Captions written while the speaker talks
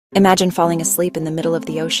Imagine falling asleep in the middle of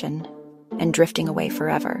the ocean and drifting away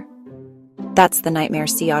forever. That's the nightmare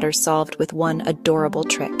sea otters solved with one adorable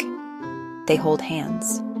trick. They hold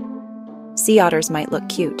hands. Sea otters might look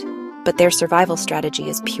cute, but their survival strategy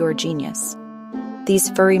is pure genius. These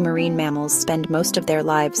furry marine mammals spend most of their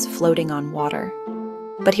lives floating on water.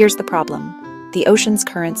 But here's the problem. The ocean's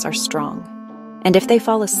currents are strong, and if they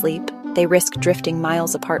fall asleep, they risk drifting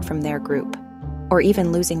miles apart from their group, or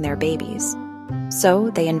even losing their babies. So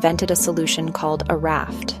they invented a solution called a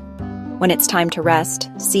raft. When it's time to rest,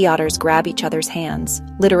 sea otters grab each other's hands,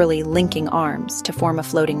 literally linking arms to form a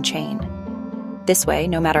floating chain. This way,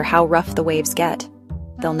 no matter how rough the waves get,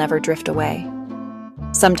 they'll never drift away.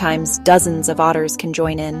 Sometimes dozens of otters can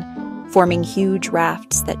join in, forming huge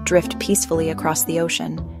rafts that drift peacefully across the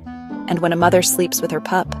ocean. And when a mother sleeps with her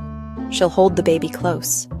pup, she'll hold the baby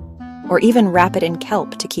close, or even wrap it in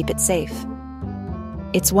kelp to keep it safe.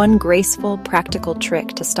 It's one graceful, practical trick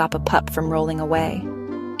to stop a pup from rolling away.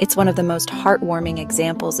 It's one of the most heartwarming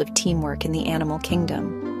examples of teamwork in the animal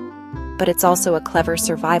kingdom. But it's also a clever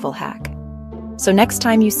survival hack. So next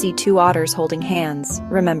time you see two otters holding hands,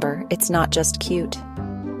 remember, it's not just cute.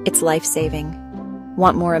 It's life-saving.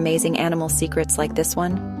 Want more amazing animal secrets like this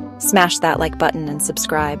one? Smash that like button and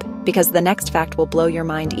subscribe, because the next fact will blow your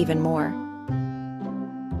mind even more.